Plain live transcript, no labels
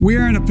We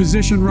are in a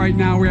position right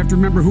now where we have to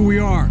remember who we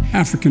are.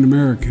 African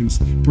Americans,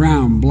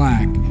 brown,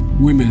 black,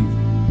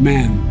 women,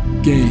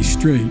 men, gay,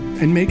 straight.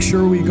 And make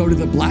sure we go to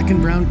the black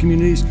and brown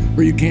communities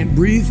where you can't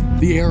breathe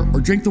the air or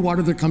drink the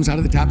water that comes out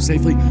of the tap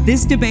safely.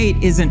 This debate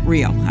isn't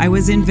real. I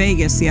was in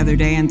Vegas the other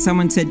day and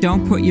someone said,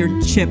 don't put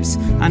your chips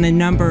on a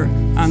number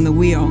on the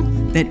wheel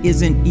that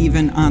isn't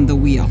even on the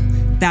wheel.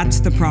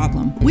 That's the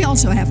problem. We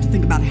also have to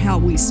think about how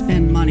we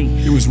spend money.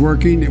 It was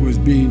working. It was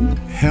being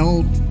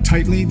held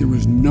tightly. There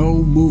was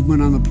no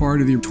movement on the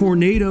part of the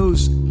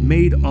tornadoes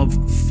made of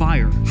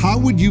fire. How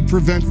would you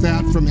prevent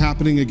that from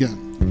happening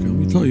again? Okay, let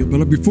me tell you,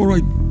 but before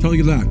I tell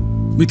you that,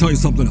 let me tell you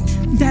something else.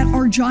 That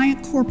our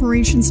giant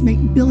corporations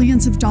make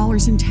billions of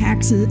dollars in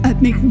taxes,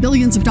 make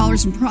billions of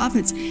dollars in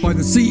profits. By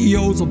the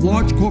CEOs of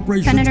large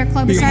corporations. Senator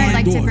Klobuchar, I'd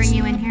like doors. to bring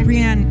you in here.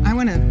 Brianne, I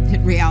want to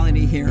hit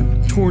reality here.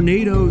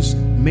 Tornadoes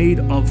made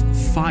of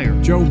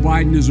fire. Joe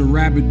Biden is a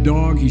rabid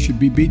dog. He should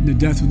be beaten to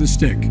death with a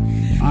stick.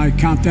 I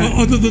count that.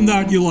 Other than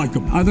that, you like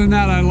him. Other than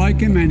that, I like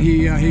him, and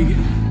he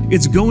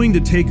It's going to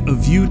take a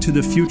view to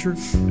the future,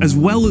 as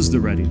well as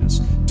the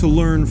readiness, to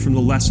learn from the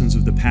lessons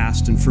of the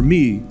past. And for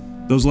me,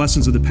 those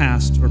lessons of the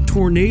past are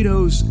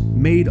tornadoes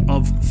made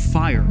of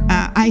fire.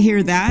 I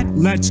hear that.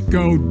 Let's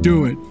go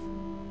do it.